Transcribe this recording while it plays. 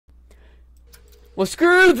Well,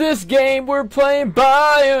 screw this game. We're playing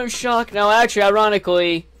Bioshock. Now, actually,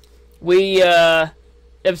 ironically, we,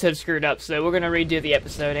 episode screwed up, so we're gonna redo the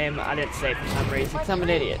episode, and I didn't say it for some reason, because I'm an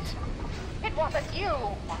idiot. It wasn't you,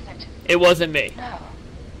 was it? It wasn't me. No.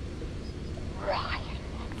 Ryan.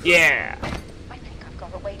 Yeah. I think I've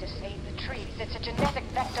got a way to save the trees. It's a genetic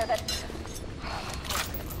vector that...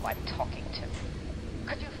 who I'm talking to.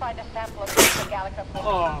 Could you find a sample of the Gallica for me?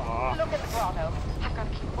 Aww. Look at the grotto. I've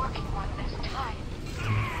got to keep working while there's time.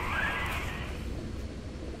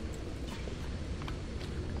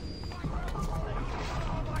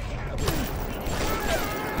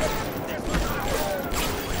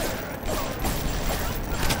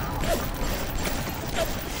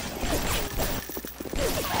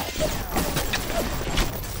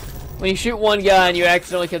 When you shoot one guy and you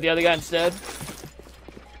accidentally kill the other guy instead.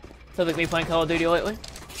 Sounds like me playing Call of Duty lately.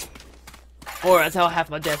 Or that's how half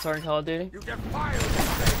my deaths are in Call of Duty. You get fired.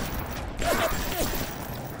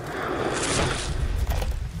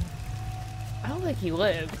 I don't think he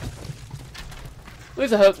lived. At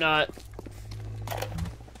least I hope not.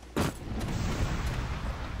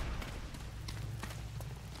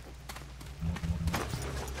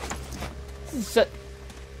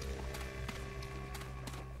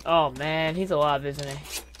 Oh man, he's alive, isn't he?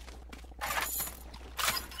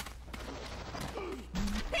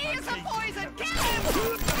 He is a poison! Kill him!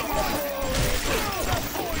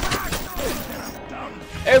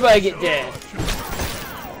 Everybody get dead.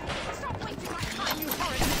 Stop wasting my time, you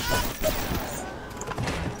horrid...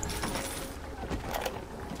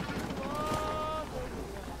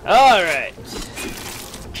 Alright.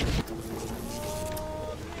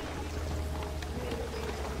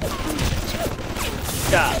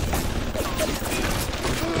 Stop.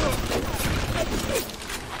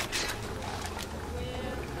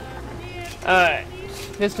 Alright.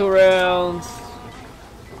 Pistol rounds.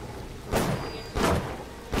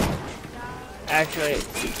 Actually,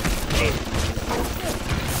 hey.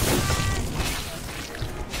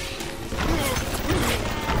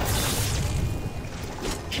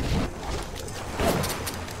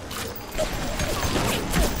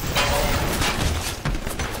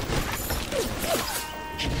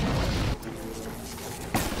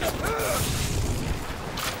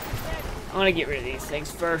 I want to get rid of these things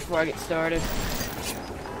first before I get started.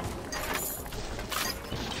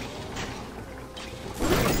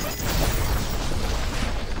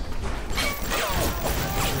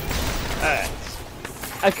 Alright.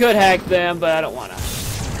 I could hack them, but I don't want to.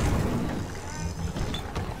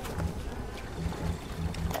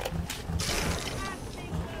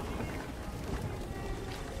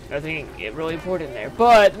 Nothing really important in there.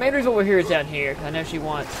 But the main reason we're here is down here, because I know she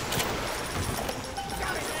wants...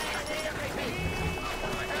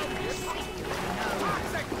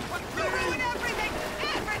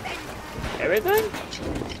 Everything?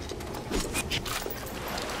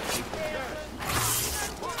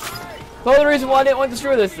 Well, the reason why I didn't want to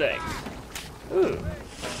destroy this thing. Ooh.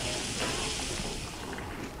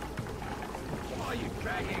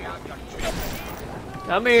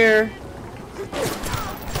 Come here.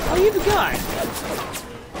 Oh, you have a gun.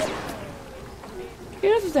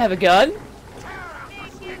 You're not supposed to have a gun.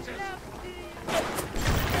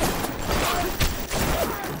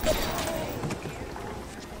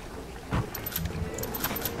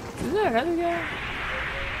 Is there another guy?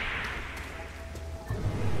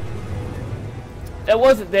 That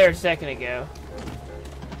wasn't there a second ago.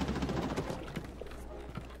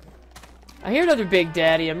 I hear another Big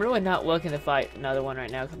Daddy. I'm really not looking to fight another one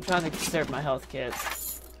right now because I'm trying to conserve my health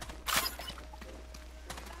kits.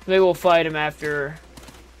 Maybe we'll fight him after.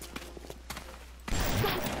 I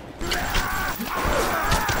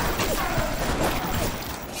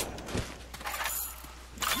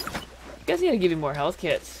guess I gotta give you more health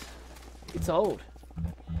kits. It's old.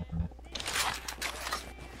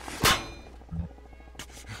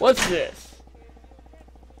 What's this?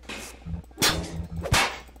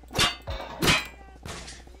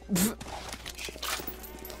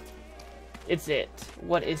 It's it.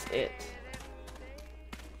 What is it?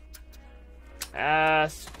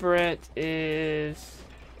 Sprint is...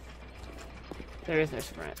 There is no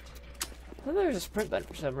sprint. I thought there was a sprint button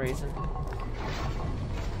for some reason.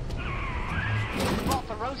 Bought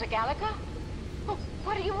the Rosa Gallica? Oh,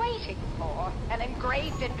 what are you waiting for? An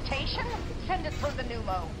engraved invitation? Send it through the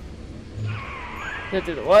pneumo. Send it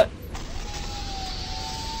through the what?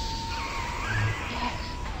 Yes,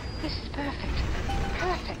 this is perfect.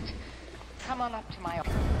 Perfect. Come on up to my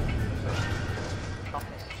office.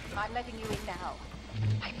 I'm letting you in now.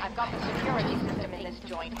 I've got the security system in this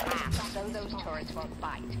joint half, so those turrets won't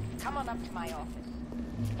bite. Come on up to my office.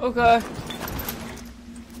 Okay.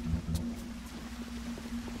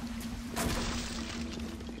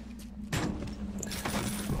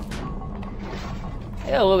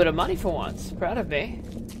 I got a little bit of money for once. Proud of me.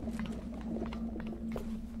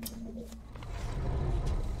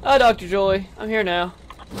 Oh, Dr. Julie. I'm here now.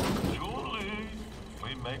 Julie,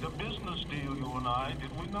 we made a business deal, you and I,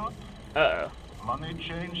 did we not? Uh-oh. Money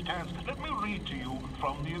changed hands. Let me read to you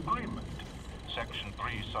from the agreement. Section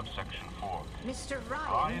 3, subsection 4. Mr.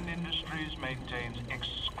 Ryan. Ryan Industries maintains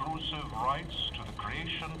exclusive rights to the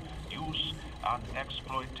creation, use, and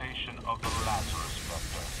exploitation of the Lazarus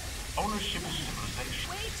vector. Ownership is civilization.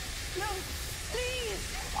 Wait! No! Please!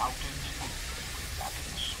 Without it, that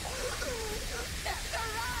is smoke. Mr.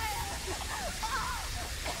 Ryan!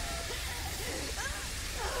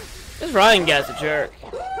 This Ryan guy's a jerk.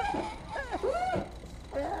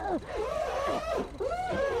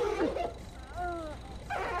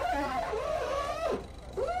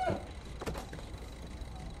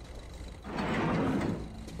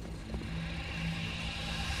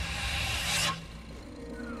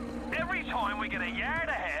 Every time we get a yard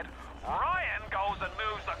ahead, Ryan goes and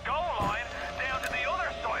moves the goal line down to the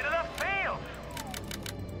other side of the field.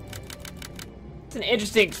 It's an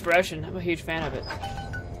interesting expression. I'm a huge fan of it.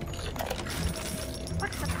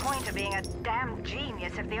 What's the point of being a damn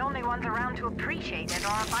genius if the only ones around to appreciate it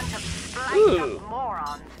are a bunch of spliced Ooh. up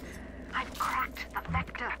morons? I've cracked the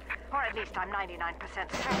vector. Or at least I'm 99%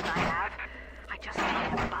 certain I have. I just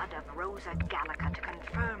need a bud of Rosa Gallica to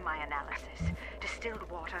confirm my analysis. Distilled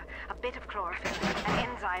water, a bit of chlorophyll, and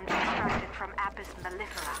enzymes extracted from Apis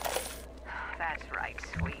mellifera. That's right,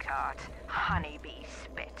 sweetheart. Honeybee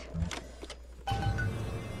spit.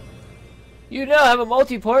 You now have a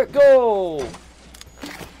multi-part goal.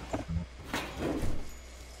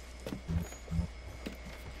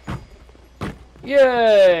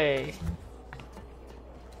 Yay!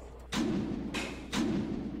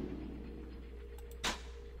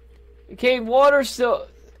 Became water still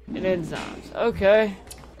and enzymes. Okay.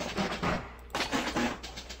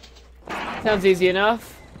 Sounds easy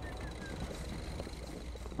enough.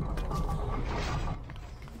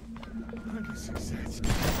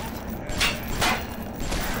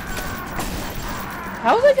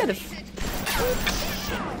 How was I gonna? Stop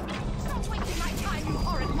wasting my time, you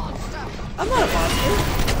horrid monster! I'm not a monster.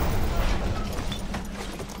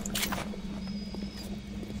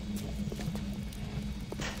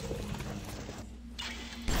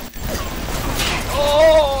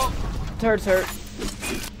 Oh! Turds hurt.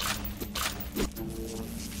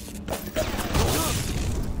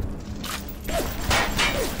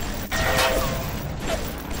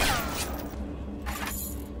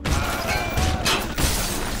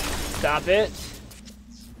 Stop it.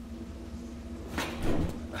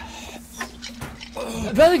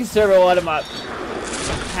 I probably conserve a lot of my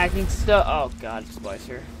hacking stuff. Oh god,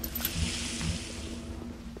 Splicer.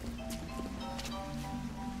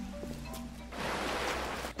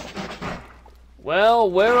 Well,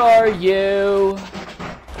 where are you?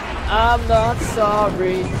 I'm not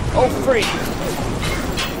sorry. Oh, freak.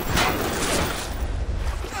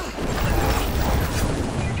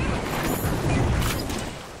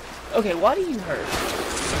 Okay, why do you hurt?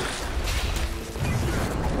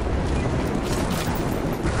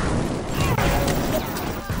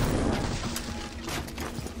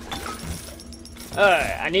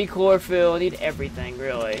 Alright, I need chlorophyll, I need everything,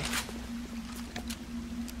 really.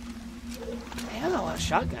 Man, I got a lot of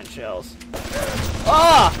shotgun shells.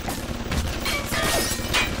 Ah!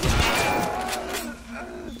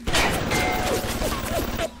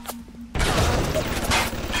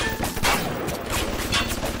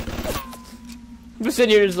 I'm just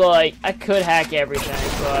sitting here just like, I could hack everything,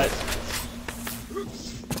 but...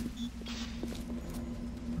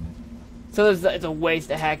 So it's a waste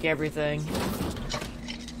to hack everything.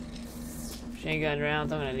 Machine gun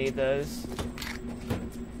rounds, I'm gonna need those.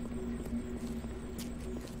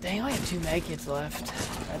 Dang, I only have 2 medkits left.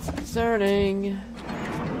 That's concerning.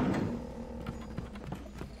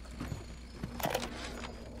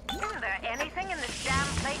 Isn't there anything in this damn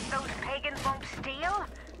place those pagans won't steal?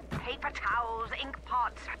 Paper towels, ink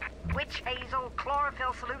pots, witch hazel,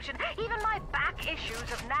 chlorophyll solution, even my back issues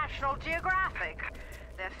of National Geographic.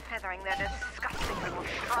 They're feathering their disgusting little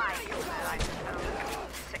shrine over there, I suppose.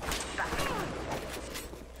 Sick bastard.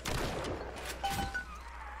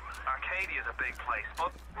 Arcadia's a big place,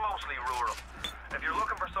 but mostly rural. If you're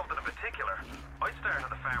looking for something in particular, I'd start at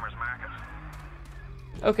the farmer's market.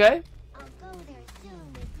 Okay. I'll go there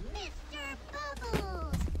soon with Mr.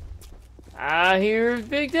 Bubbles. Ah, here's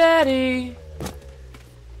Big Daddy.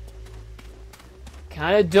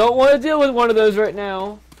 Kinda don't want to deal with one of those right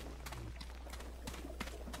now.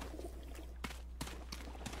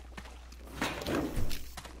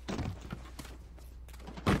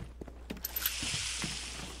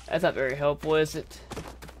 That's not very helpful, is it?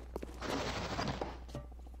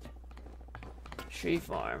 Tree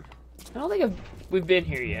farm. I don't think we've been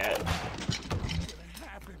here yet.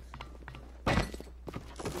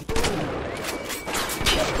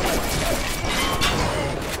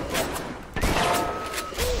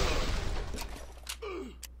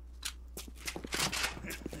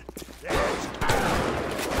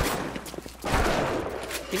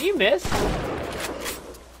 Can you miss?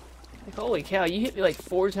 Like, holy cow, you hit me like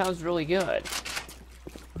 4 times really good.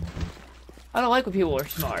 I don't like when people are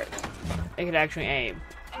smart. They can actually aim.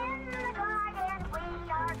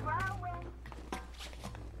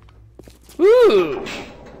 Woo!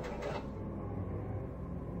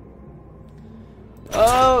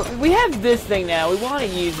 Oh, we have this thing now. We want to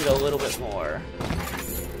use it a little bit more.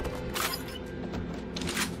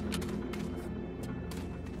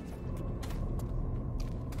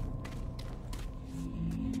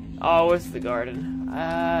 Oh, what's the garden? Do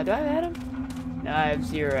I have Adam? No, I have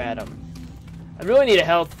 0 Adam. I really need a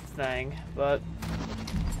health thing, but...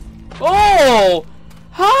 Oh!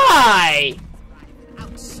 Hi!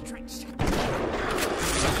 Outstretched.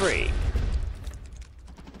 Free.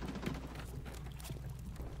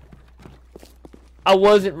 I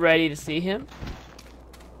wasn't ready to see him.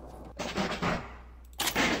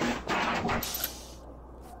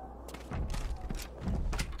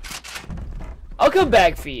 I'll come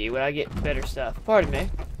back for you when I get better stuff. Pardon me.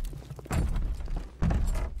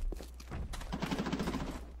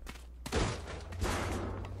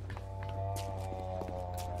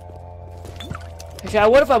 Actually, I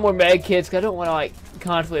want to find more med kits because I don't want to like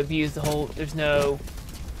constantly abuse the whole "there's no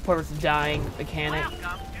purpose of dying" mechanic. Welcome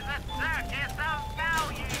to the circus of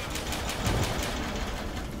value.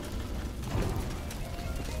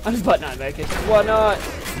 I'm just butting on med kits. Why not?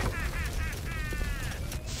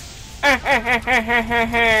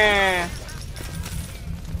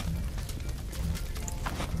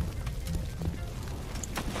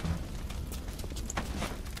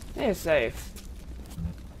 They're safe.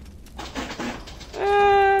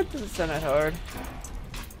 It doesn't sound that hard.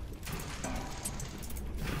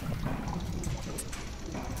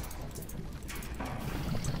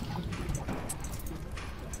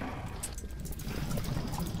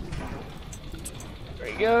 There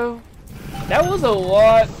you go. That was a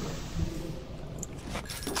lot.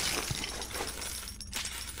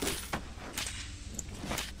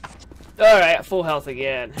 Alright, full health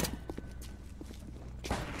again.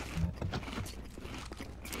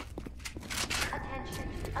 Attention,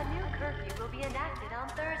 a new curfew will be enacted on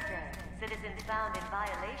Thursday. Citizens found in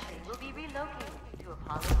violation will be relocated to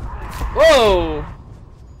Apollo Station. Whoa!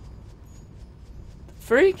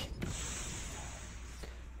 Freak?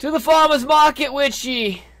 To the farmer's market,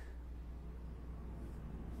 witchy!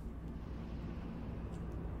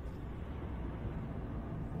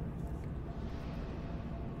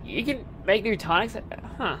 You can make new tonics?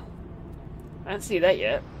 Huh. I didn't see that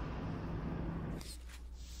yet.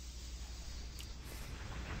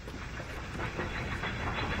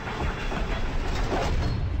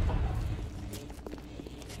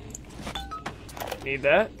 Need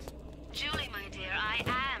that? Julie, my dear, I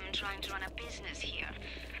am trying to run a business here.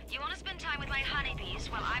 You want to spend time with my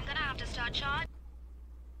honeybees? Well, I'm gonna have to start charging.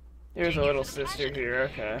 There's a little sister here,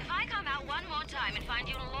 okay. If I come out one more time and find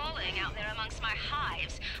you lolling out there amongst my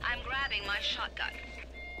hives, I'm grabbing my shotgun.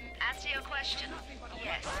 As to your question,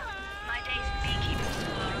 yes, my days of beekeeping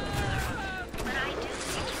are over. But I do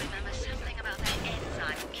seem to remember something about that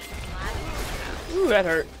enzyme that keeps blabbing around. Ooh, that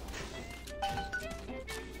hurt.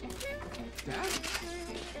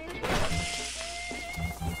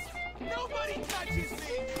 Nobody touches me!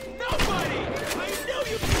 Nobody! I know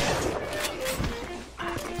you can't!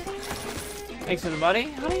 Thanks for the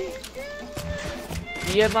money, honey.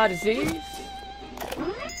 Do you have my disease?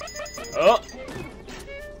 Oh!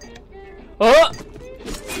 Oh!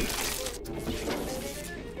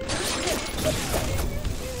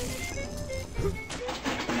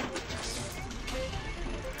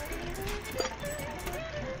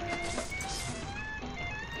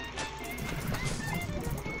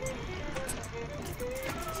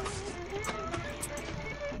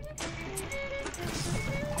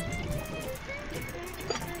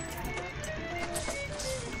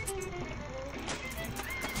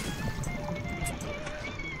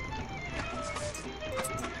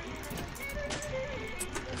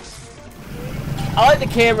 I like the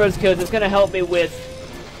cameras because it's going to help me with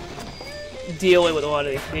dealing with a lot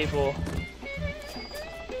of these people.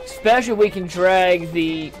 Especially if we can drag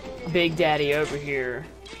the Big Daddy over here.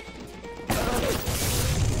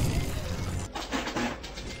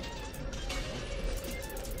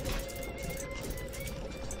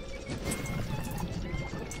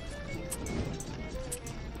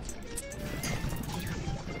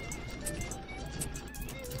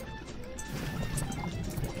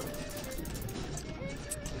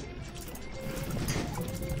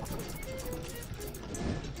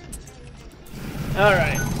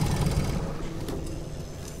 Alright.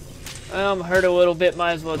 I'm hurt a little bit,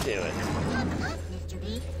 might as well do it.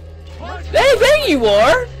 Hey, there you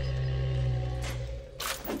are!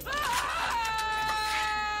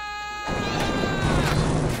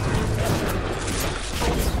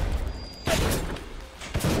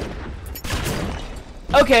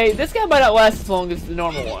 Okay, this guy might not last as long as the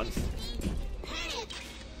normal ones.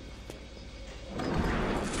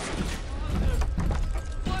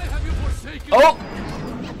 Why have you forsaken Oh!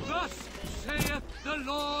 me? Thus saith the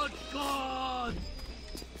Lord God.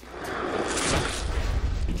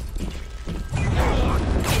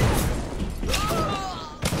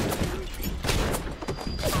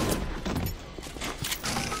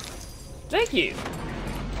 Thank you.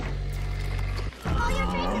 All your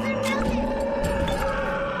traces are melted.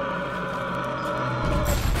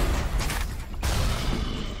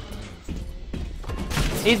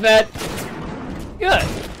 He's mad. Good.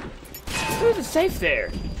 There's a safe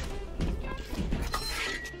there.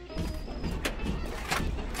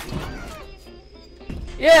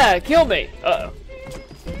 Yeah, kill me. Uh-oh.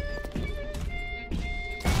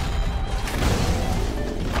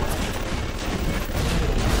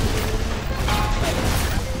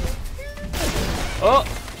 Oh!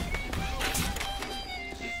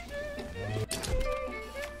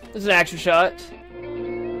 This is an action shot.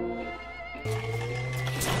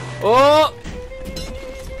 Oh!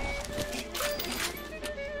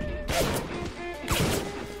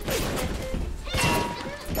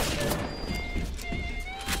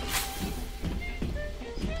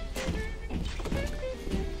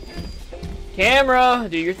 Camera,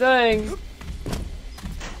 do your thing.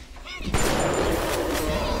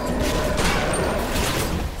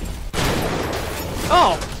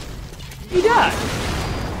 Oh! He died.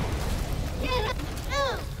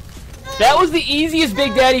 That was the easiest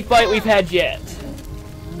Big Daddy fight we've had yet.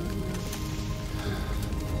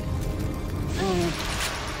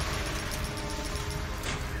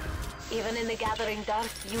 Even in the gathering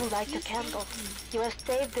dark, you light a candle. You have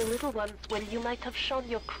saved the little ones when you might have shown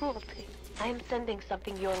your cruelty. I am sending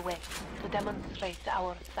something your way to demonstrate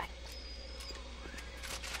our thanks.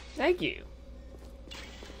 Thank you.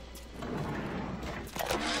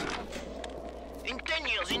 In 10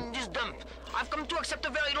 years in this dump, I've come to accept a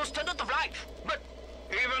very low standard of life. But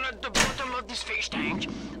even at the bottom of this fish tank,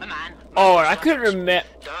 a man... Oh, I couldn't remember.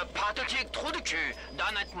 The pathetic trou de cul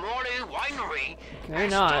done at Morley Winery... They're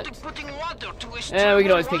not. started putting water to his... Yeah, we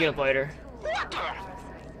can always pick it wine. up later. Water!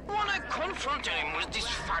 When I confronted him with this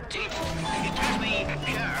fact, he tells me,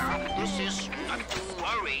 "Pierre, this is not to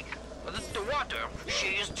worry. That the water,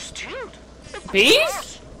 she is distilled. Of Bees?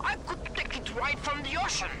 course, I could take it right from the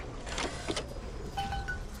ocean."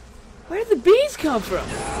 Where did the bees come from?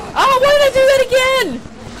 Oh, why did I do that again?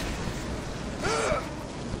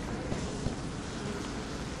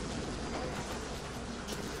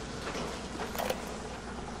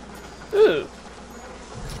 Ooh.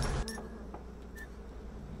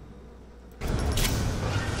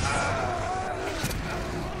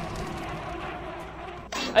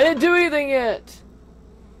 I didn't do anything yet.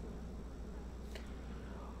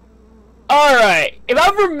 Alright, if I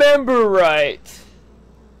remember right.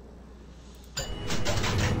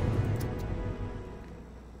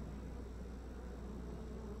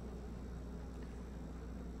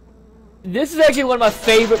 This is actually one of my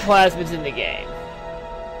favorite plasmids in the game.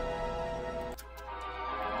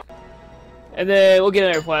 And then we'll get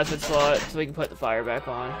another plasmid slot so we can put the fire back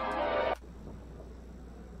on.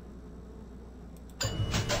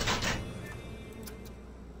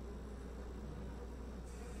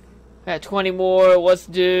 Got 20 more. Let's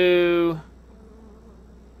do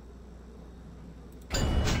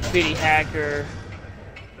Speedy Hacker.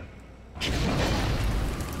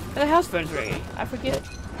 And the house phone's ringing. I forget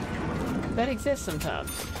that exists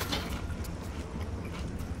sometimes.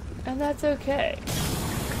 And that's okay.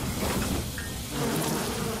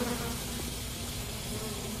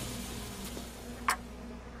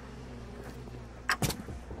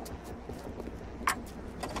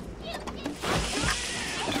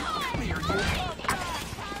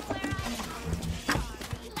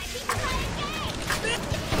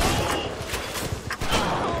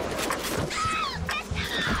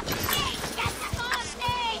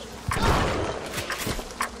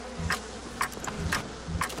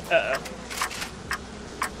 Uh-oh.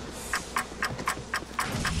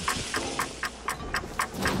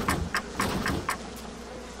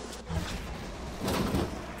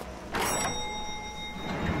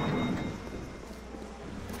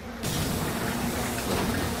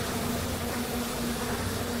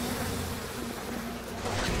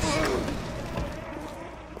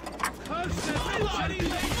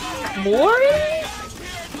 More?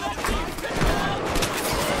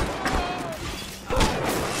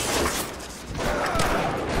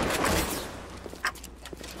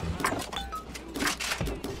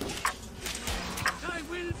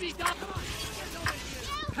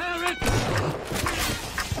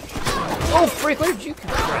 freak, where did you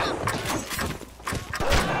come from?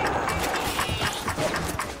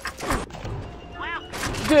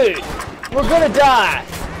 Dude, we're gonna die.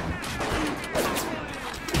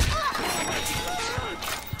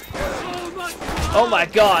 Oh my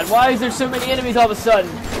god, why is there so many enemies all of a sudden?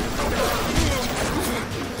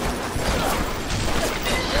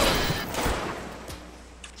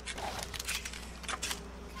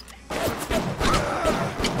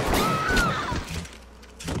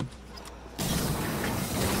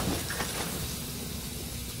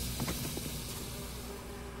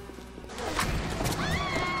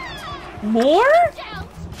 More?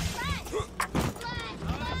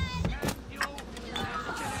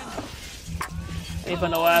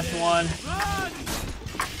 Even the last one.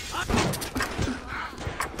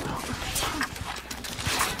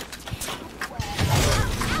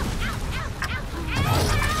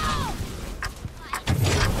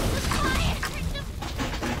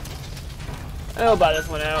 I'll buy this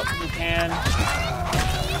one out if you can.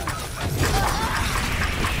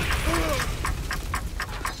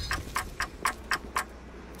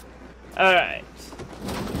 Alright.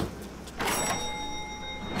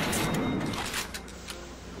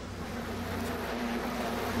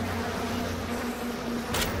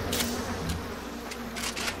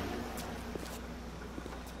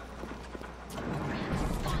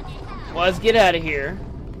 Well, let's get out of here.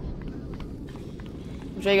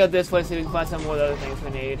 I'm trying to go this way so we can find some more other things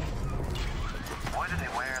we need. Why do they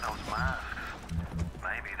wear those masks?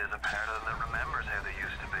 Maybe there's a part of them that remembers how they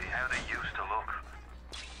used to be, how they used to look.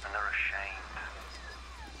 And they're ashamed.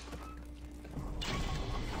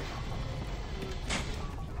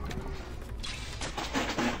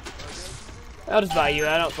 I'll just buy you.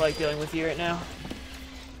 I don't feel like dealing with you right now.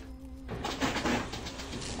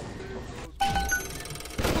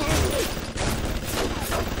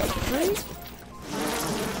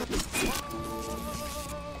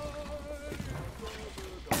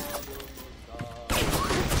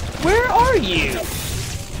 Where are you?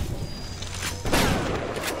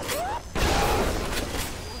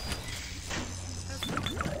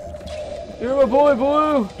 You're my boy,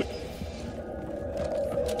 Blue!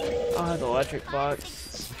 Oh, the electric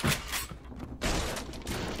box.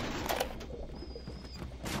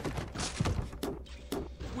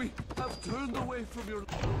 We have turned away from your...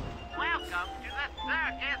 Welcome to the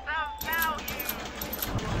circus of value.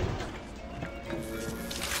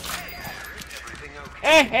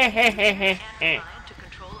 To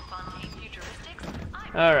control Fontaine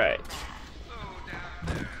Futuristics, Alright.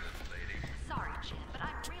 sorry, Chin, but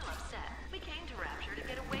I'm real upset. We came to Rapture to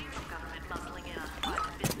get away from government muscling in on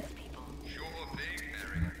private business people. Sure thing,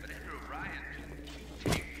 Mary. But Andrew Ryan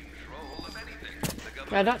can take control of anything. The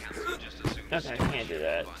government I don't... can just as soon Okay, I can't do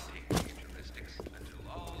that. futuristics until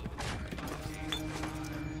all of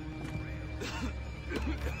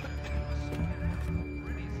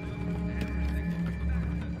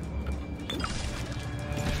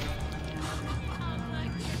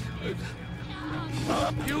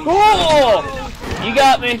Oh! You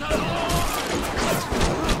got me.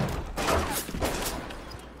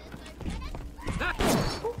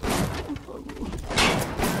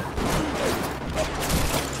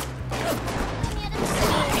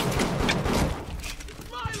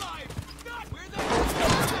 My life! Not where the...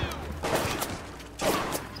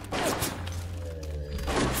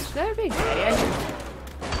 Is that a big daddy?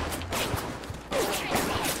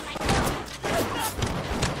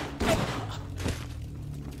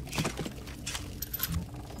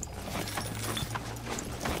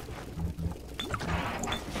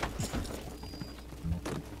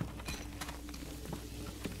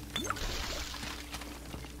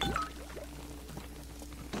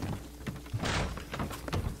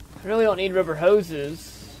 I really don't need rubber hoses.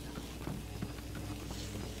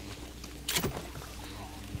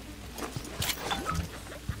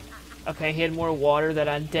 Okay, he had more water that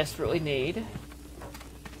I desperately need.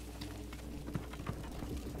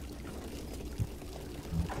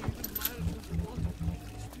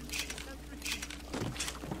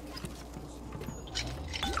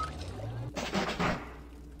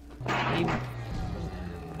 Need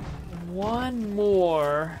one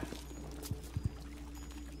more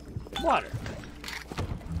water.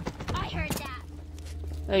 I heard that.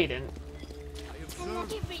 No, you didn't.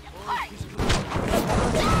 Give me the part.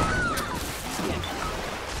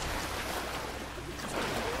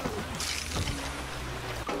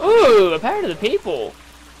 Ooh, a power to the people.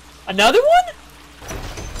 Another one?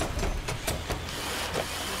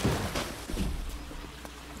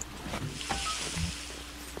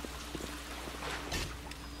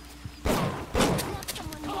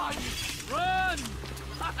 Run!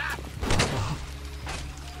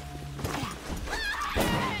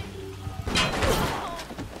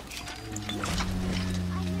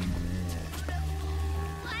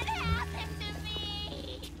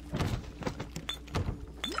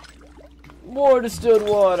 More distilled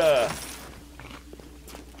water.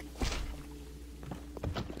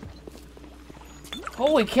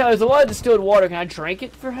 Holy cow, there's a lot of distilled water. Can I drink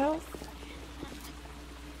it for health?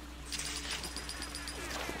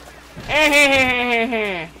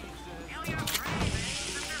 I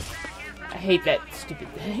hate that stupid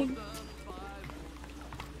thing.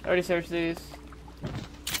 I already searched these.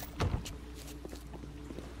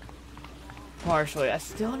 Partially. I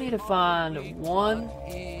still need to find one.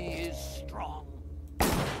 He is strong.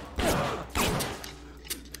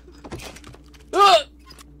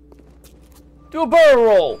 Do a barrel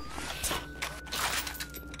roll.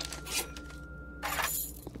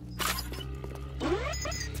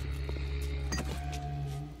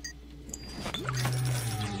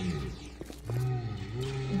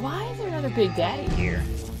 Why is there another Big Daddy here?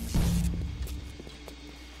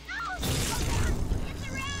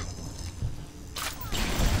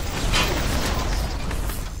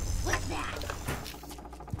 What's that?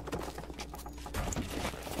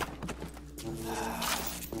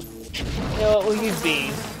 You know what, we'll use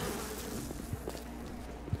these.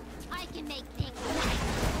 I can make things nice.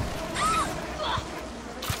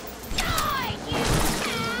 Die, you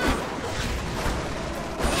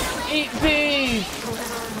Eat bees!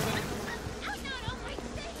 I'm not on my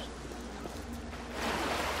face.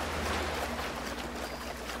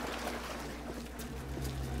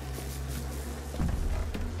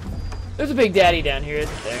 There's a Big Daddy down here,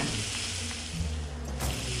 isn't there?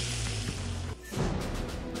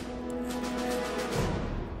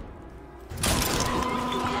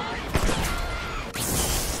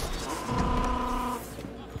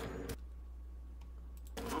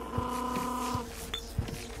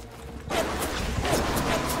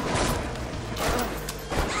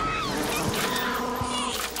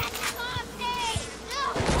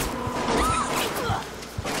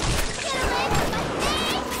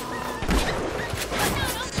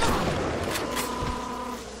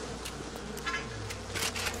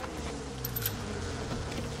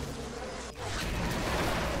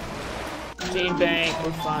 Gene Bank,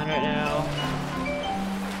 we're fine right now.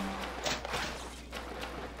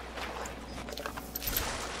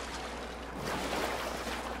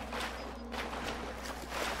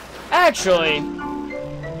 Actually...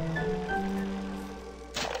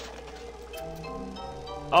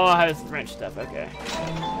 Oh, I have this wrench stuff, okay.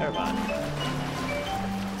 Never mind.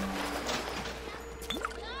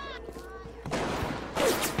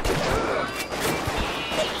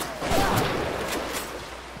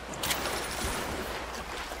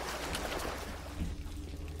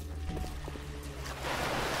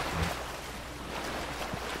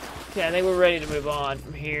 Okay, I think we're ready to move on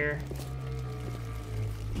from here.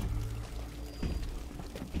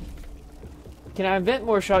 Can I invent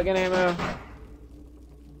more shotgun ammo?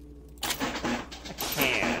 I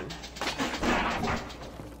can.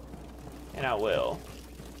 And I will.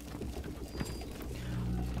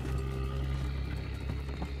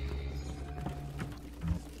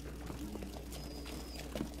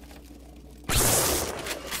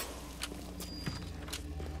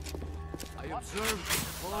 I observe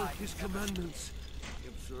all his commandments. I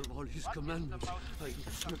observe all his commandments. I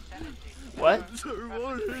observe, What? observe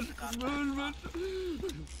all his commandments.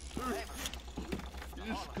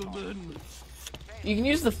 His commandments. You can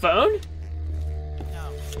use the phone?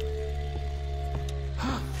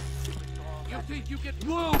 You think you get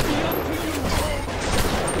woe be up to you?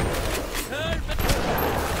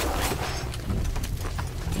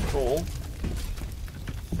 Cool.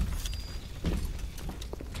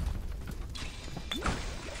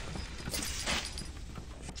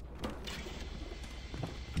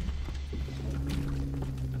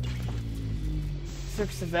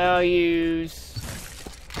 Search the values.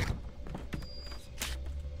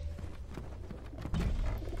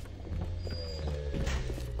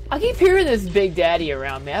 I keep hearing this Big Daddy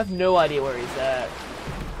around me. I have no idea where he's at.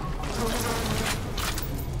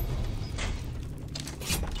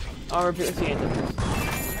 Armor piercing.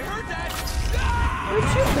 Where'd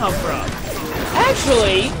you come from?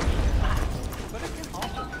 Actually,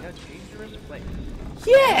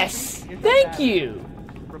 yes. Thank you.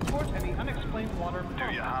 Report any unexplained water.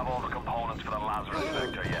 Do you have all the components for the Lazarus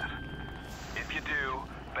vector yet? If you do,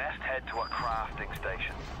 best head to a crafting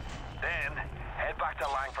station. Then, head back to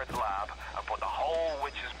Langford's lab and put the whole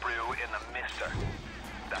witch's brew in the mister.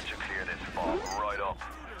 That should clear this fog right up.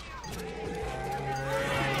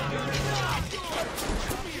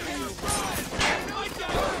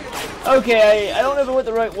 Okay, I don't know if it went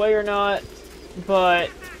the right way or not, but...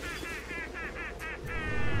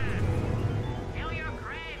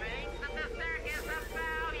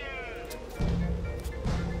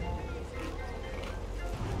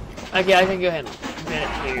 Okay, I can go ahead and vent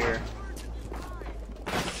it here.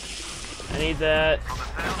 I need that.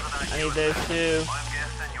 I need those two. I'm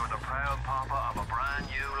guessing you're the proud papa of a brand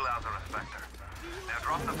new Lazarus vector. Now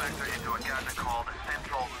drop the vector into a gadget called the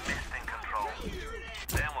Central Misting Control.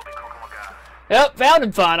 Then we'll be cooking with gas. Yep, found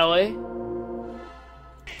him finally.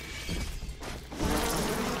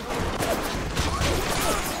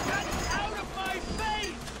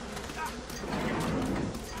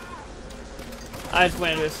 I just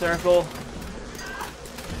went into a circle.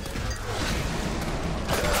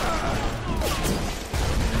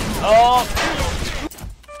 Oh!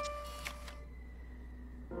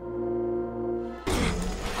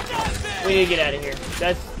 We need to get out of here.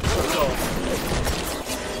 That's the goal.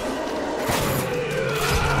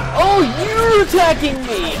 Oh, you're attacking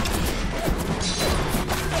me!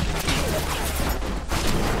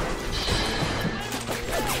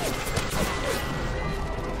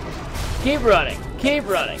 Keep running. Keep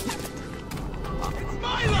running.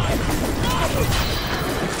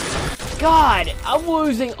 God, I'm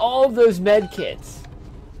losing all of those med kits.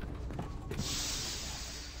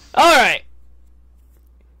 Alright.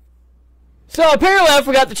 So apparently I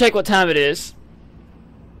forgot to check what time it is.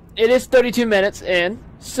 It is 32 minutes in.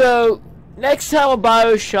 So next time on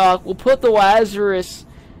Bioshock, we'll put the Lazarus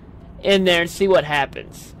in there and see what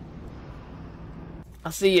happens.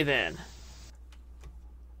 I'll see you then.